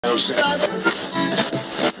Good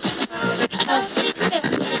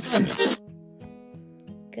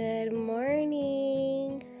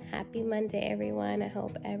morning. Happy Monday, everyone. I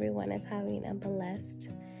hope everyone is having a blessed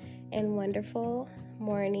and wonderful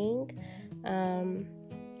morning.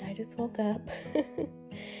 I just woke up.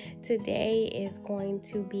 Today is going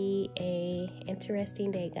to be a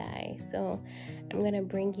interesting day, guys. So I'm going to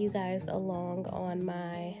bring you guys along on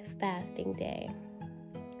my fasting day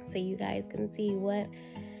so you guys can see what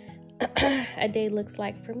a day looks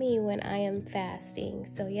like for me when I am fasting.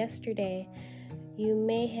 So yesterday, you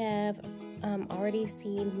may have already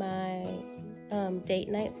seen my date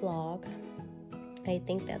night vlog. I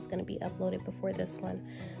think that's going to be uploaded before this one.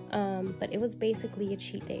 But it was basically a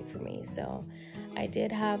cheat day for me. So I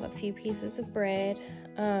did have a few pieces of bread.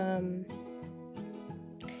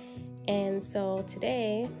 And so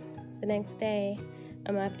today, the next day,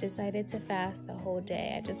 I've decided to fast the whole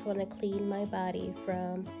day. I just want to clean my body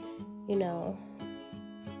from,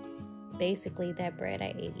 basically that bread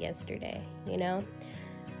I ate yesterday,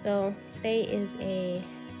 So today is a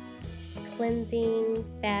cleansing,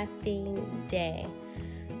 fasting day.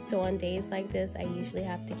 So on days like this, I usually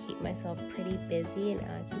have to keep myself pretty busy and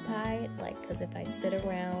occupied, because if I sit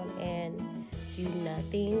around and do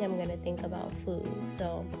nothing, I'm gonna think about food.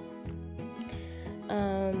 So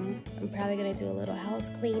I'm probably gonna do a little house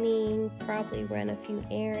cleaning, probably run a few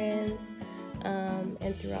errands,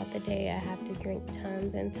 and throughout the day I have to drink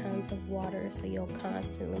tons and tons of water, so you'll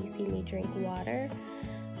constantly see me drink water.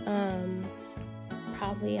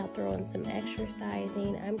 Probably I'll throw in some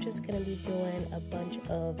exercising. I'm just gonna be doing a bunch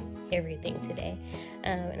of everything today,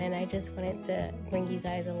 and I just wanted to bring you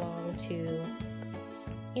guys along to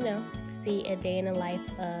see a day in the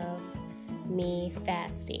life of me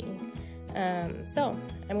fasting. So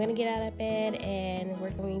I'm gonna get out of bed and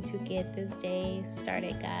we're going to get this day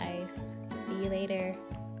started, guys. See you later,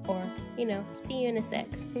 or see you in a sec.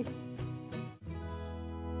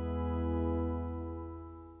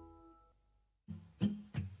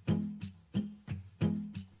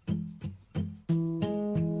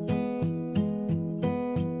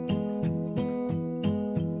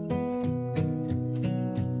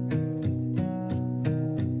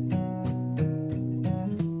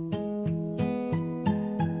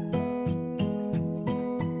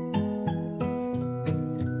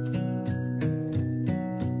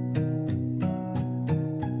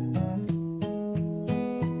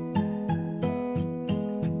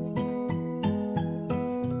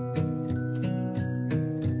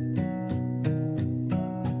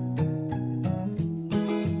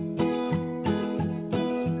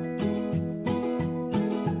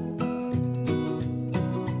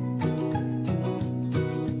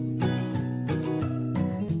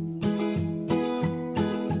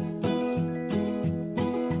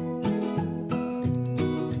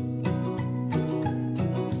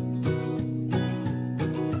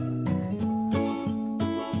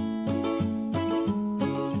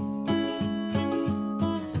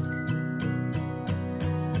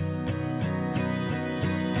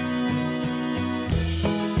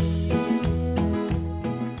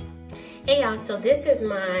 Hey y'all, so this is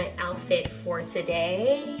my outfit for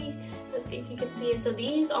today. Let's see if you can see it. So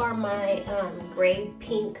these are my gray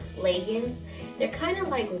pink leggings. They're kind of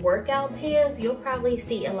like workout pants. You'll probably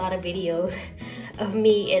see a lot of videos of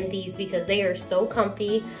me in these because they are so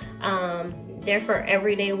comfy. They're for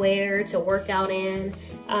everyday wear to work out in.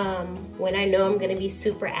 When I know I'm gonna be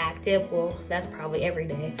super active, well, that's probably every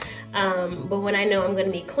day. But when I know I'm gonna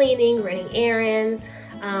be cleaning, running errands,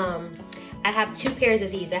 I have two pairs of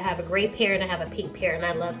these. I have a gray pair and I have a pink pair, and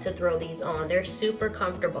I love to throw these on. They're super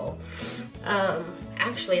comfortable.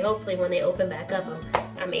 Actually, hopefully when they open back up,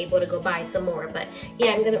 I'm able to go buy some more. But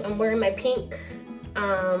yeah, I'm wearing my pink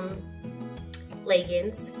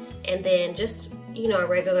leggings, and then just a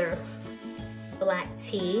regular black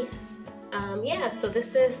tee. Yeah, so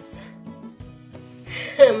this is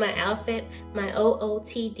my outfit, my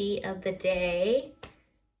OOTD of the day.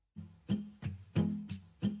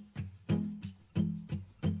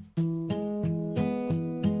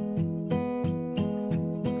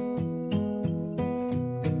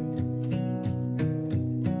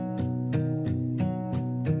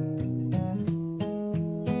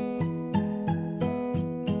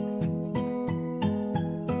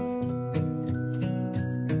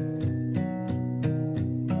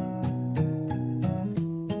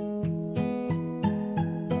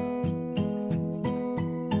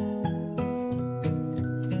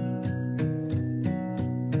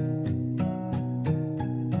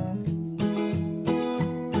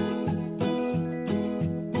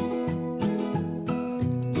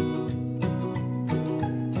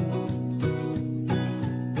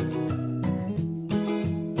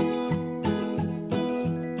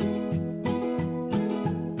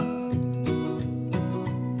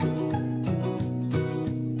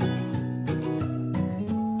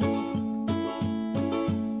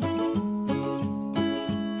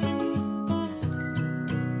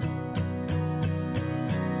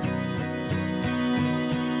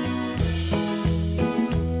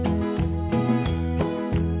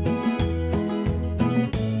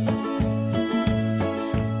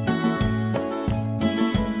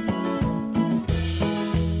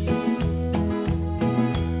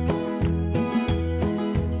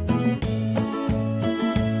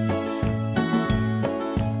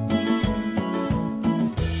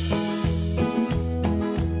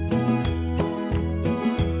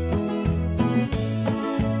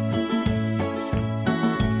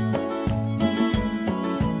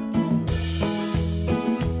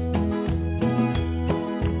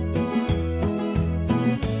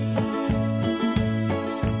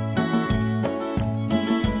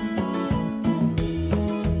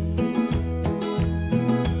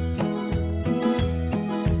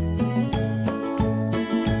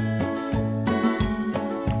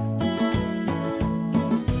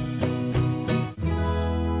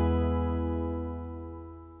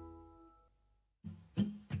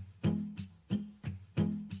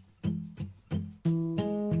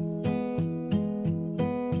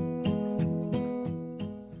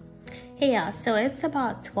 Hey y'all, so it's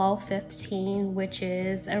about 12:15, which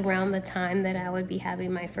is around the time that I would be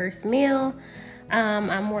having my first meal.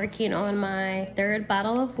 I'm working on my 3rd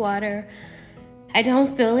bottle of water. I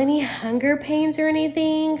don't feel any hunger pains or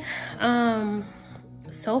anything.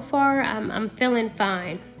 So far I'm feeling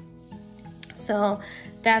fine. So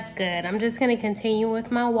that's good. I'm just gonna continue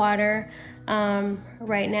with my water.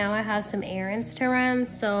 Right now I have some errands to run,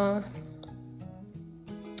 so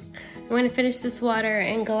I'm going to finish this water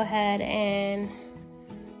and go ahead and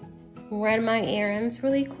run my errands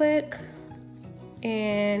really quick.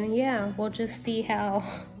 And yeah, we'll just see how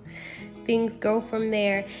things go from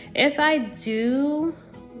there. If I do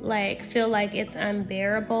feel like it's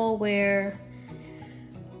unbearable, where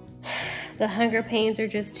the hunger pains are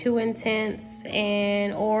just too intense,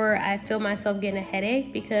 or I feel myself getting a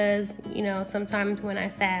headache, because you know, sometimes when I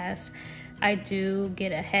fast I do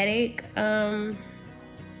get a headache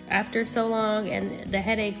after so long, and the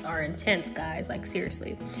headaches are intense, guys, like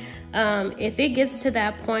seriously. If it gets to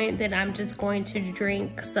that point, then I'm just going to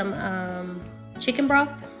drink some chicken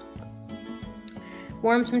broth,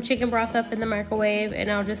 warm some chicken broth up in the microwave,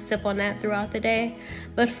 and I'll just sip on that throughout the day.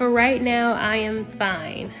 But for right now, I am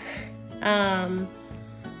fine.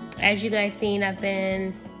 As you guys seen, I've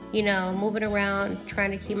been, you know, moving around,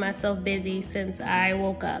 trying to keep myself busy since I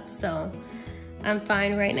woke up, so I'm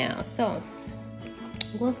fine right now. So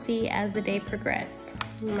we'll see as the day progresses.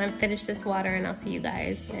 I'm gonna finish this water and I'll see you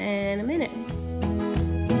guys in a minute.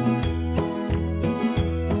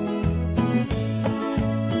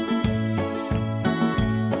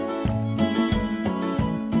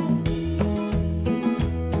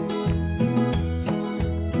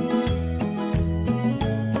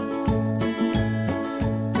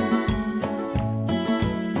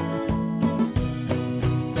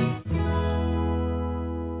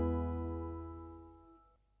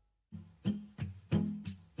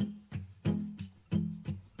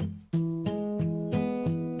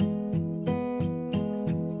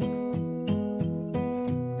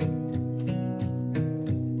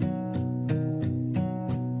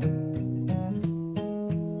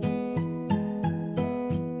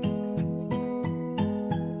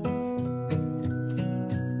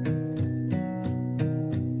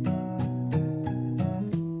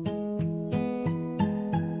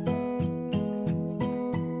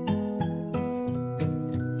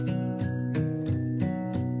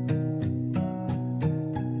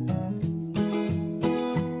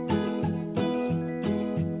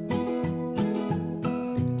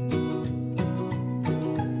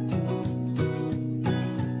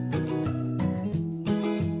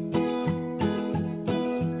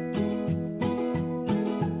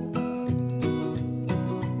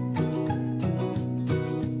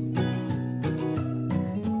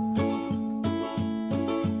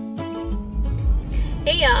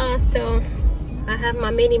 Hey y'all, so I have my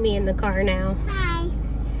mini-me in the car now. Hi.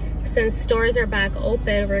 Since stores are back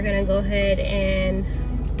open, we're gonna go ahead and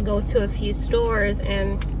go to a few stores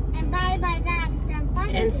and buy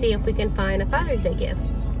and see if we can find a Father's Day gift.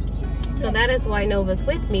 So that is why Nova's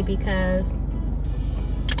with me, because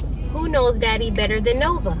who knows Daddy better than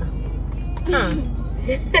Nova? Huh?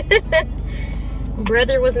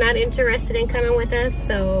 Brother was not interested in coming with us,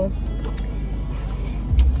 so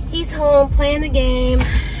he's home playing the game.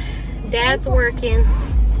 Dad's working.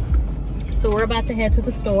 So we're about to head to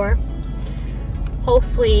the store.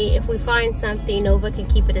 Hopefully, if we find something, Nova can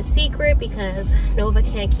keep it a secret, because Nova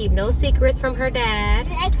can't keep no secrets from her dad.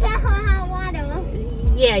 I can't hold hot water.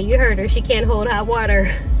 Yeah, you heard her. She can't hold hot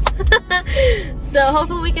water. So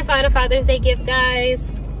hopefully we can find a Father's Day gift,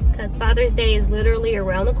 guys, because Father's Day is literally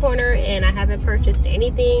around the corner and I haven't purchased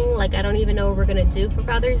anything. Like, I don't even know what we're gonna do for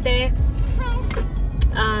Father's Day.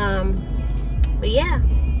 But yeah,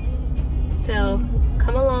 so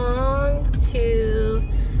come along to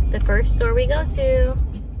the first store we go to.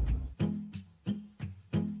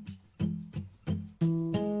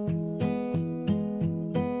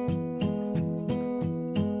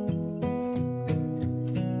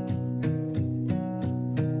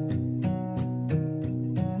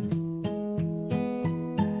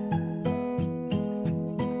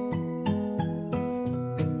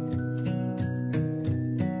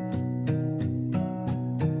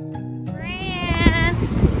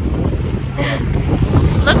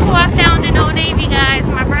 Look who I found in Old Navy, guys,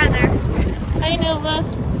 my brother. Hey, Nova.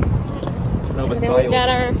 Nova's And then we got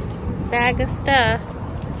our bag of stuff.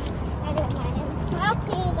 I don't mind. I'll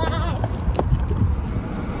see you guys.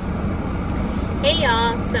 Hey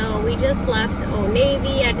y'all, so we just left Old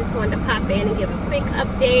Navy. I just wanted to pop in and give a quick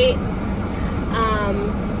update.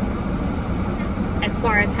 As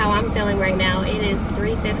far as how I'm feeling right now, it is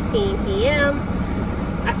 3:15 p.m.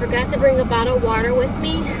 I forgot to bring a bottle of water with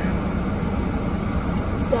me.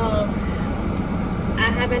 So I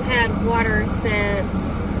haven't had water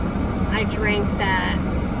since I drank that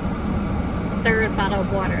third bottle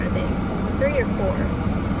of water, I think. Was it 3 or 4?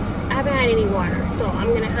 I haven't had any water, so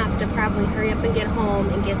I'm gonna have to probably hurry up and get home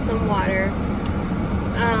and get some water.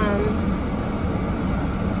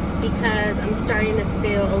 Because I'm starting to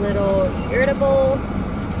feel a little irritable,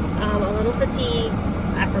 a little fatigued.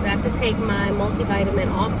 I forgot to take my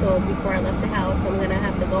multivitamin also before I left the house, so I'm gonna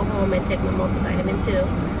have to go home and take my multivitamin too.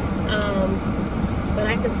 But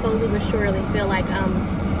I can slowly but surely feel like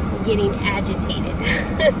I'm getting agitated.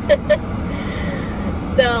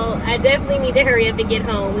 So I definitely need to hurry up and get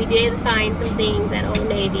home. We did find some things at Old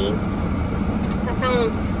Navy. I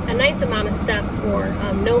found a nice amount of stuff for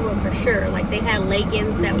Nova for sure. Like they had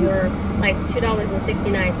leggings that were like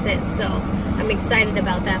 $2.69. So I'm excited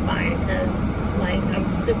about that find because like I'm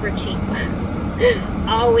super cheap.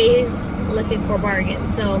 Always looking for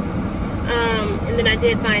bargains. So and then I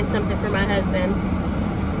did find something for my husband.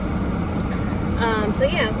 So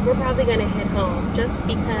yeah, we're probably gonna head home just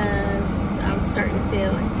because I'm starting to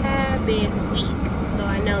feel a tad bit weak. So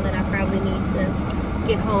I know that I probably need to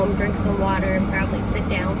get home, drink some water, and probably sit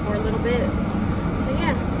down for a little bit. So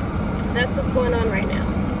yeah, that's what's going on right now.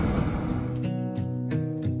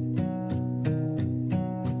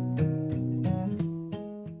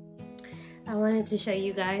 I wanted to show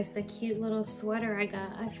you guys the cute little sweater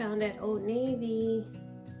I found at Old Navy.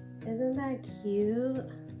 Isn't that cute?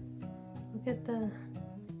 Look at the...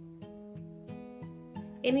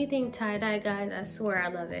 Anything tie-dye, guys, I swear I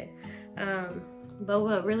love it. But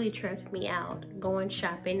what really tripped me out, going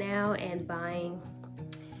shopping now and buying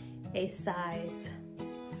a size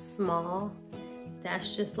small,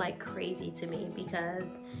 that's just like crazy to me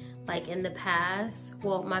because like in the past,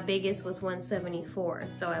 well, my biggest was 174.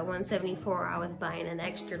 So at 174, I was buying an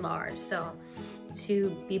extra large. So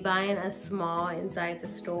to be buying a small inside the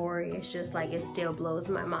store, it's just like, it still blows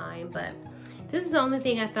my mind. But this is the only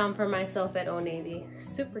thing I found for myself at Old Navy.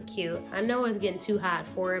 Super cute. I know it's getting too hot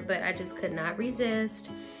for it, but I just could not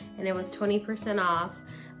resist. And it was 20% off.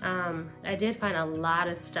 I did find a lot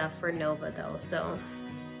of stuff for Nova though. So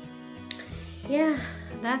yeah,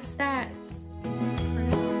 that's that.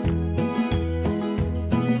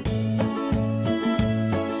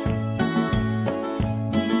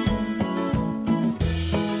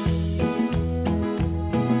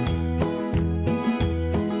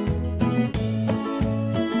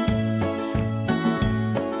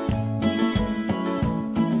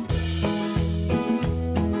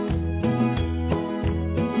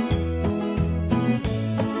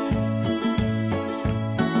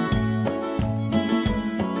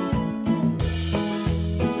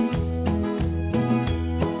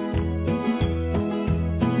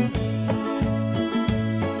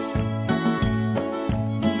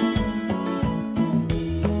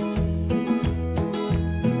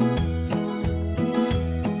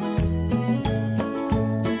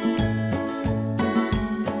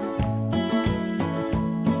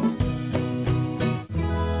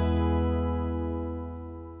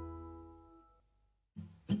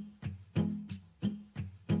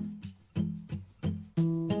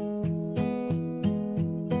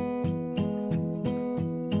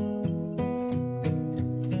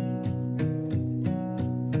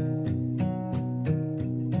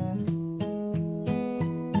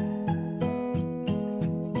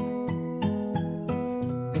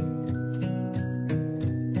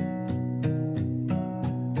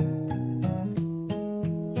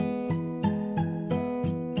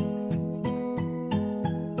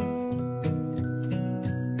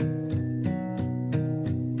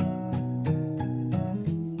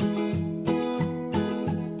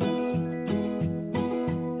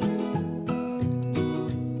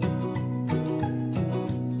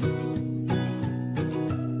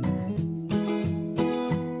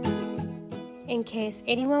 In case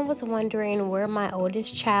anyone was wondering where my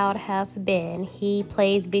oldest child have been, he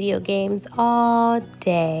plays video games all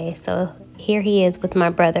day. So here he is with my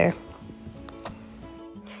brother.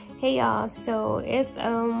 Hey y'all, so it's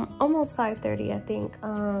almost 5:30 I think,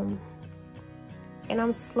 and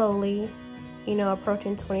I'm slowly, you know,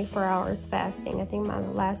 approaching 24 hours fasting. I think my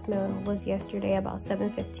last meal was yesterday about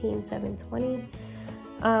 7:15, 7:20.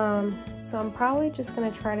 So I'm probably just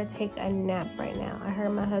gonna try to take a nap right now. I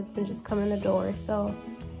heard my husband just come in the door, so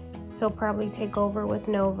he'll probably take over with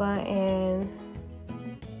Nova, and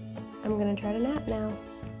I'm gonna try to nap now.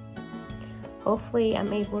 Hopefully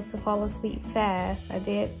I'm able to fall asleep fast. I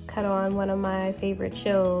did cut on one of my favorite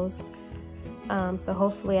shows, so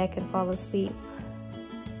hopefully I can fall asleep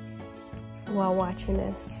while watching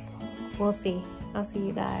this. We'll see. I'll see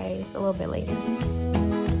you guys a little bit later.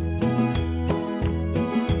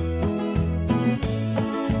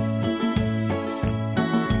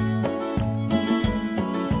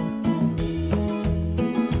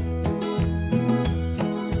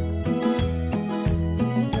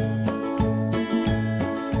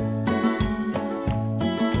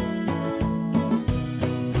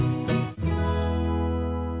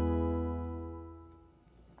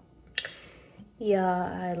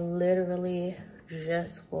 Yeah, I literally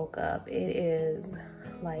just woke up. It is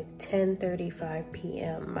like 10:35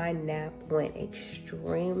 p.m. My nap went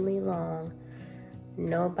extremely long.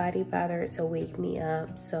 Nobody bothered to wake me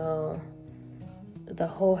up, so the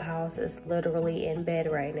whole house is literally in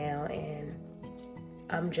bed right now, and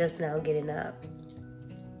I'm just now getting up.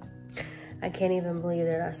 I can't even believe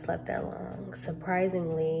that I slept that long.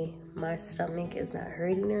 Surprisingly, my stomach is not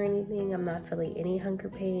hurting or anything. I'm not feeling any hunger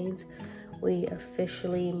pains. We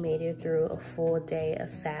officially made it through a full day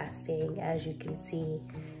of fasting. As you can see,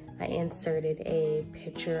 I inserted a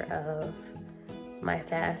picture of my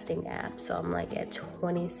fasting app. So I'm like at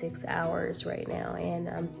 26 hours right now, and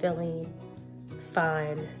I'm feeling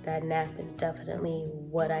fine. That nap is definitely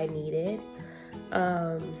what I needed.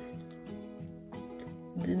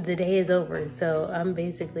 The day is over, so I'm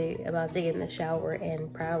basically about to get in the shower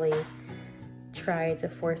and probably try to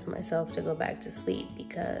force myself to go back to sleep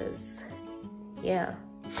because, yeah,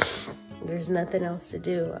 there's nothing else to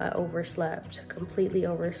do. I overslept, completely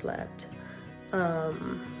overslept.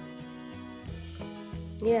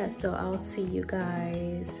 Yeah, so I'll see you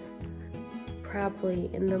guys probably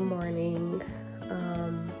in the morning.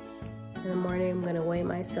 In the morning, I'm gonna weigh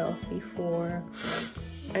myself before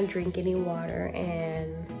I drink any water,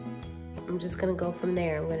 and I'm just gonna go from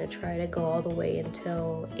there. I'm gonna try to go all the way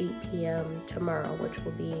until 8 p.m. tomorrow, which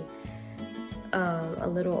will be a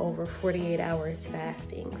little over 48 hours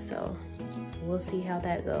fasting. So we'll see how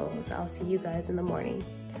that goes. I'll see you guys in the morning.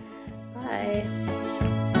 Bye.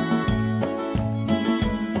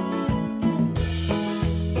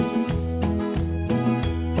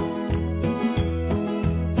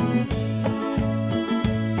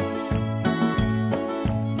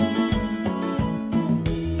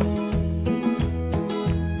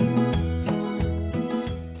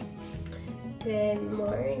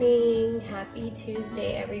 Happy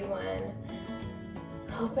Tuesday, everyone.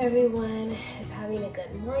 Hope everyone is having a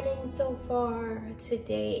good morning so far.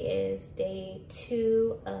 Today is day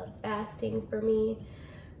 2 of fasting for me.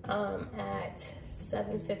 At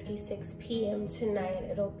 7:56 p.m. tonight,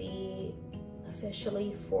 it'll be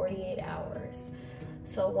officially 48 hours.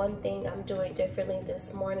 So one thing I'm doing differently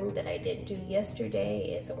this morning that I didn't do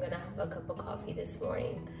yesterday is I'm gonna have a cup of coffee this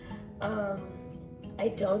morning. I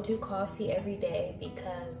don't do coffee every day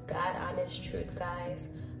because, God honest truth, guys,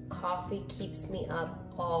 coffee keeps me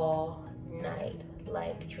up all night.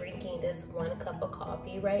 Like drinking this 1 cup of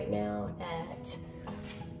coffee right now at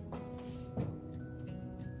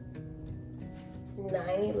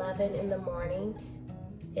 9:11 in the morning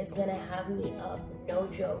is gonna have me up, no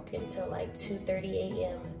joke, until like 2:30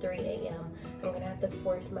 a.m., 3 a.m. I'm gonna have to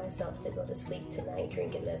force myself to go to sleep tonight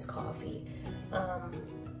drinking this coffee.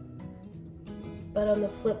 But on the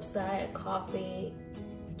flip side, coffee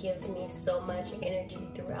gives me so much energy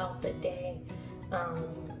throughout the day,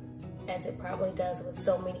 as it probably does with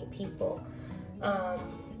so many people.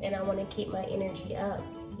 And I want to keep my energy up,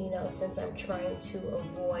 you know, since I'm trying to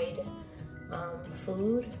avoid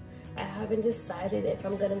food. I haven't decided if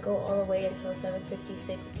I'm gonna go all the way until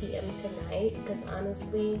 7:56 p.m. tonight, because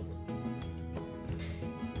honestly,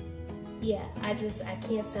 yeah, I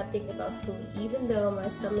can't stop thinking about food. Even though my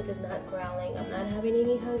stomach is not growling, I'm not having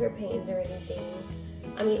any hunger pains or anything.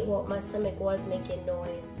 I mean, well, my stomach was making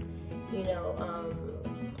noise, you know,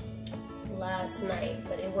 last night,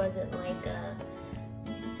 but it wasn't like a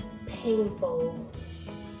painful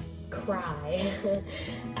cry.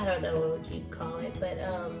 I don't know what you'd call it, but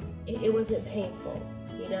it wasn't painful,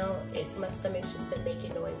 you know. My stomach's just been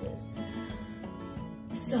making noises.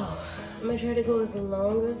 So I'm gonna try to go as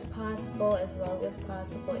long as possible.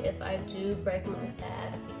 If I do break my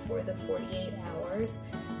fast before the 48 hours,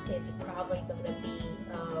 it's probably gonna be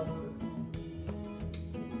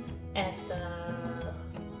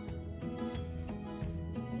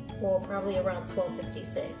probably around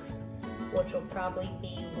 12:56, which will probably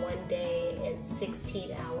be 1 day and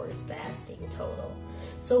 16 hours fasting total.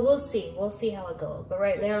 So we'll see how it goes. But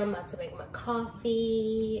right now I'm about to make my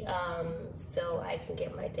coffee so I can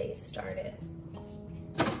get my day started.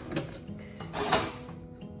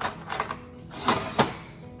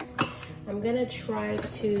 I'm gonna try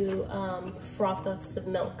to froth up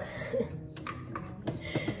some milk.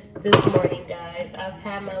 this morning, guys. I've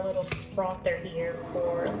had my little frother here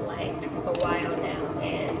for like a while now,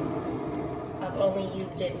 and I've only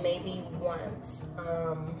used it maybe once.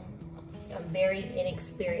 I'm very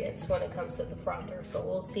inexperienced when it comes to the frother, so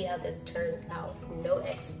we'll see how this turns out. No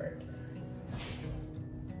expert.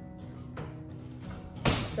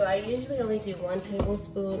 So I usually only do 1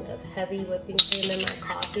 tablespoon of heavy whipping cream in my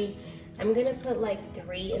coffee. I'm gonna put like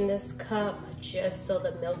 3 in this cup just so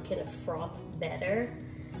the milk can froth better.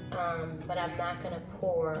 But I'm not gonna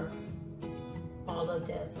pour all of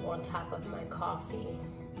this on top of my coffee,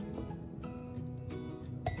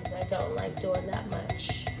 because I don't like doing that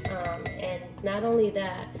much. And not only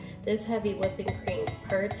that, this heavy whipping cream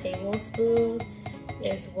per tablespoon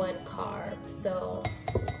is 1 carb. So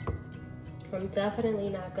I'm definitely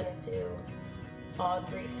not gonna do all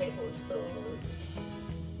 3 tablespoons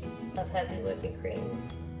of heavy whipping cream.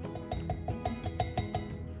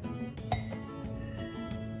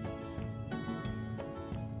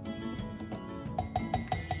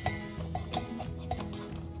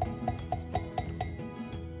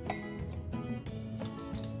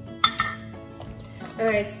 All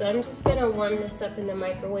right, so I'm just gonna warm this up in the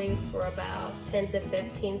microwave for about 10 to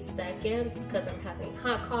 15 seconds because I'm having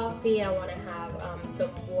hot coffee. I wanna have some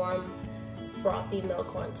warm, frothy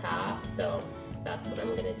milk on top. So that's what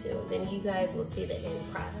I'm gonna do. Then you guys will see the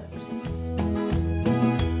end product.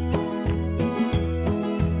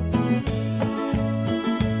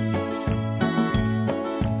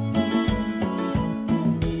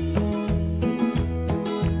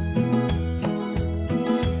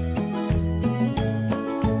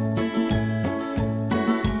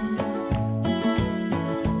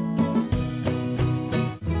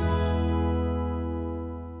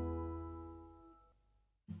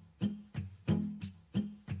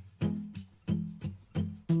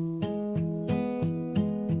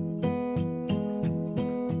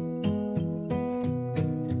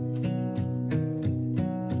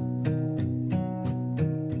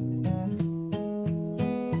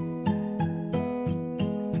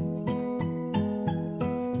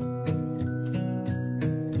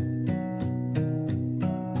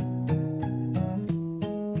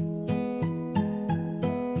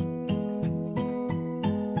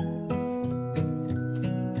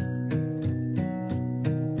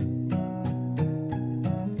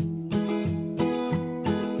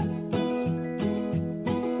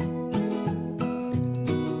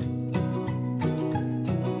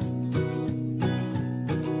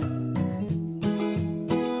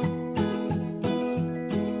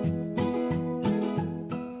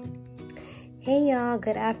 Hey y'all,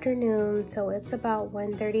 good afternoon. So it's about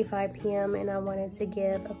 1:35 p.m. and I wanted to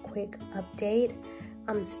give a quick update.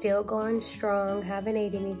 I'm still going strong, haven't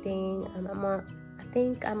ate anything. I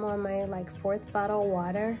think I'm on my like 4th bottle of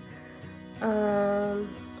water.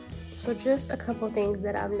 So just a couple things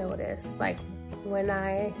that I've noticed, like when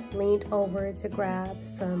I leaned over to grab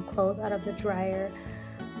some clothes out of the dryer,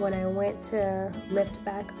 when I went to lift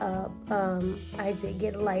back up, I did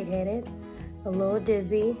get lightheaded, a little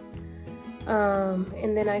dizzy.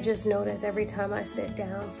 And then I just notice every time I sit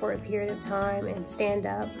down for a period of time and stand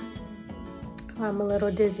up, I'm a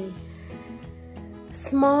little dizzy.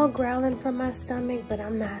 Small growling from my stomach, but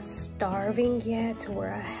I'm not starving yet to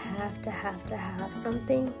where I have to have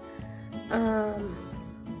something. And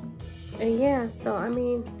yeah, so I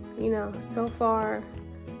mean, you know, so far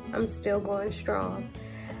I'm still going strong.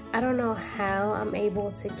 I don't know how I'm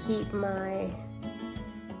able to keep my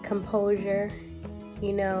composure,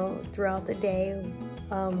 you know, throughout the day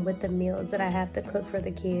with the meals that I have to cook for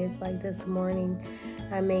the kids. Like this morning,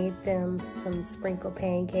 I made them some sprinkle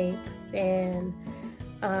pancakes, and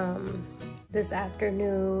this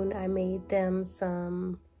afternoon, I made them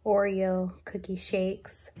some Oreo cookie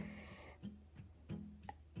shakes.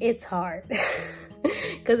 It's hard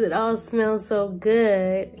because it all smells so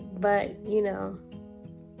good, but you know,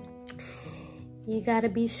 you gotta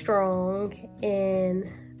be strong and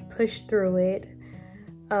push through it.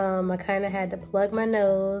 I kind of had to plug my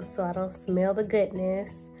nose so I don't smell the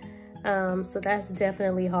goodness. So that's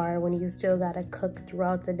definitely hard when you still gotta cook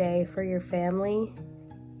throughout the day for your family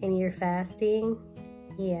and you're fasting.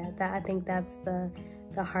 Yeah, I think that's the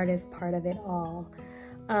hardest part of it all.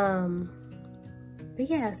 But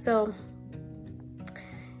yeah, so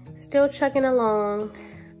still chugging along.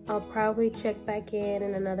 I'll probably check back in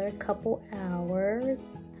another couple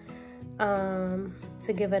hours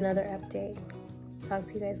to give another update. Talk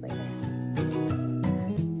to you guys later.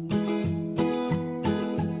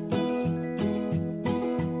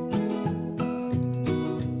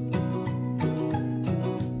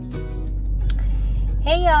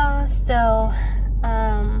 Hey y'all, so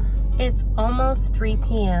It's almost 3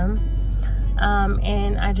 p.m.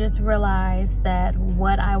 And I just realized that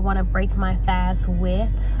what I want to break my fast with,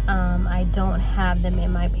 I don't have them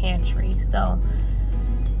in my pantry. So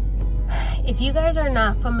if you guys are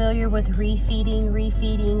not familiar with refeeding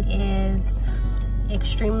is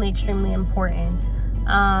extremely important.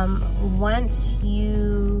 Once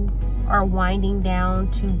you are winding down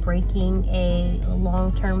to breaking a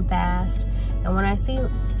long-term fast, and when I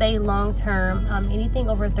say long-term, anything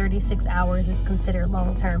over 36 hours is considered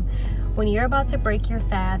long-term. When you're about to break your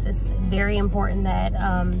fast, it's very important that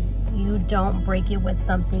you don't break it with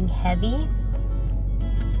something heavy.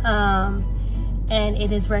 And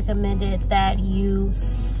it is recommended that you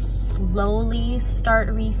slowly start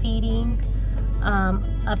refeeding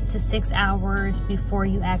up to 6 hours before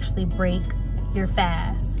you actually break your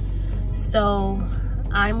fast. So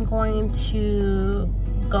I'm going to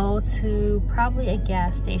go to probably a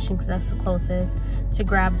gas station because that's the closest, to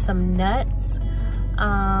grab some nuts.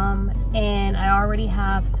 And I already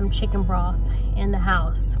have some chicken broth in the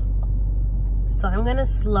house. So I'm gonna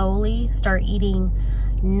slowly start eating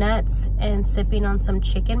nuts and sipping on some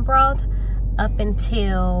chicken broth up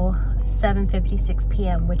until 7:56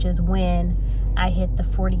 p.m., which is when I hit the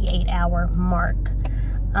 48-hour mark.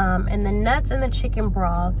 And the nuts and the chicken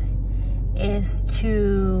broth is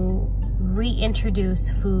to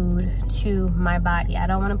reintroduce food to my body. I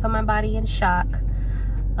don't want to put my body in shock.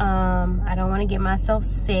 I don't want to get myself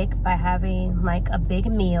sick by having like a big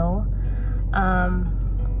meal.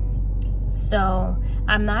 So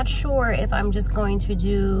I'm not sure if I'm just going to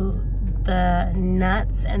do the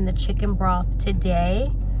nuts and the chicken broth today,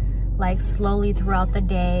 like slowly throughout the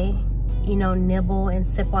day, you know, nibble and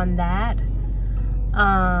sip on that.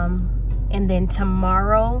 And then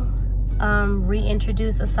tomorrow,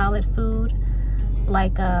 reintroduce a solid food,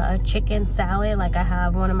 like a chicken salad. Like I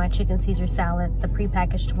have one of my chicken Caesar salads, the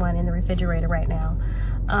prepackaged one, in the refrigerator right now.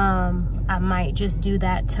 I might just do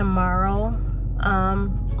that tomorrow,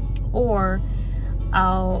 or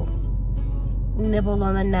I'll nibble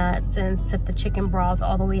on the nuts and sip the chicken broth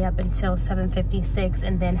all the way up until 7:56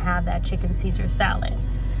 and then have that chicken Caesar salad.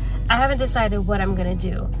 I haven't decided what I'm gonna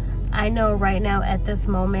do. I know right now at this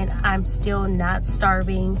moment I'm still not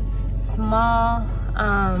starving, small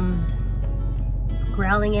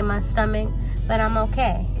growling in my stomach, but I'm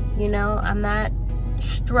okay. You know, I'm not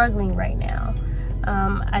struggling right now.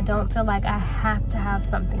 I don't feel like I have to have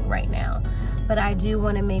something right now, but I do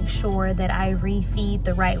want to make sure that I refeed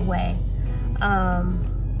the right way,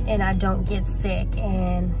 and I don't get sick.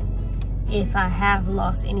 And if I have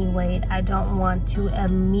lost any weight, I don't want to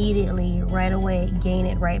immediately right away gain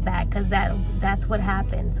it right back, because that's what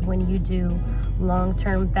happens when you do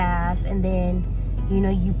long-term fast, and then, you know,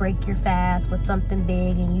 you break your fast with something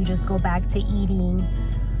big and you just go back to eating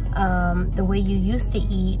the way you used to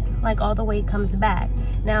eat. Like, all the weight comes back.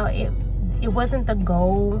 Now, it wasn't the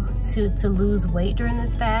goal to lose weight during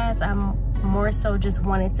this fast. I'm more so just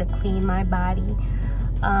wanted to clean my body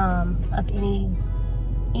of any,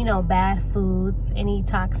 you know, bad foods, any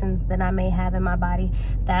toxins that I may have in my body.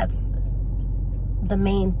 That's the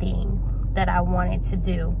main thing that I wanted to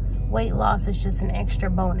do. Weight loss is just an extra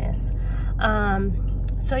bonus.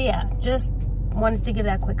 So yeah, just wanted to give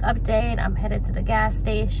that quick update. I'm headed to the gas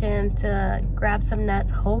station to grab some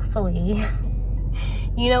nuts, hopefully.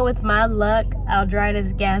 You know, with my luck, I'll drive to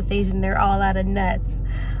this gas station, they're all out of nuts.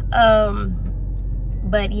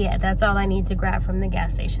 But yeah, that's all I need to grab from the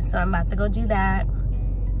gas station. So I'm about to go do that.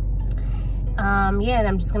 Yeah, and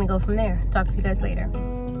I'm just gonna go from there. Talk to you guys later.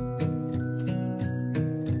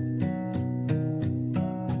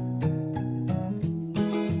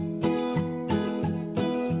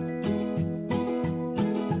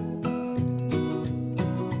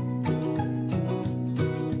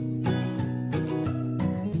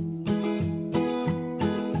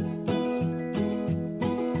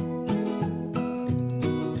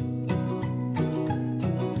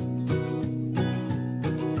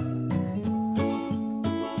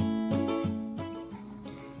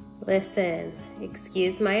 Listen,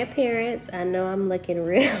 excuse my appearance. I know I'm looking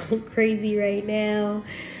real crazy right now,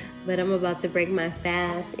 but I'm about to break my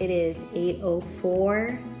fast. It is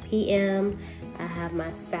 8:04 p.m. I have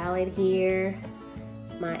my salad here,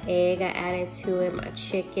 my egg I added to it, my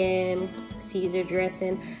chicken, Caesar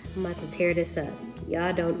dressing. I'm about to tear this up.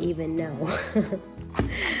 Y'all don't even know.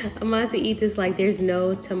 I'm about to eat this like there's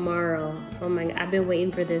no tomorrow. Oh my God, I've been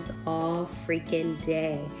waiting for this all freaking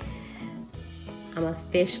day. I'm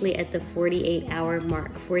officially at the 48-hour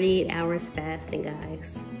mark. 48 hours fasting,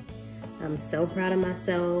 guys. I'm so proud of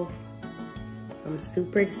myself. I'm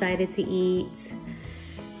super excited to eat.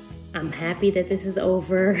 I'm happy that this is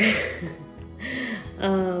over.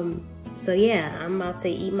 So yeah, I'm about to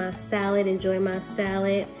eat my salad, enjoy my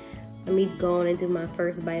salad. Let me go on and do my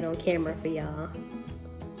first bite on camera for y'all.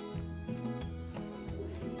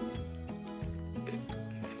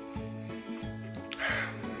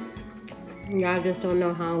 Y'all just don't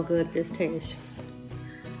know how good this tastes.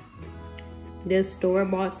 This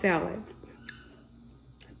store-bought salad,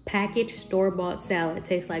 packaged store-bought salad,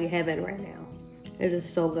 tastes like heaven right now. It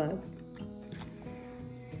is so good.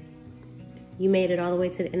 You made it all the way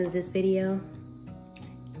to the end of this video.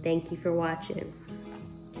 Thank you for watching.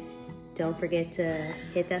 Don't forget to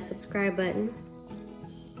hit that subscribe button.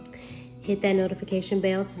 Hit that notification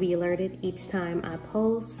bell to be alerted each time I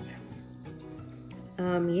post.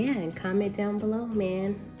 Yeah, and comment down below,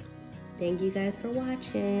 man. Thank you guys for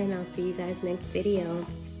watching. I'll see you guys next video.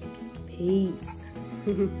 Peace.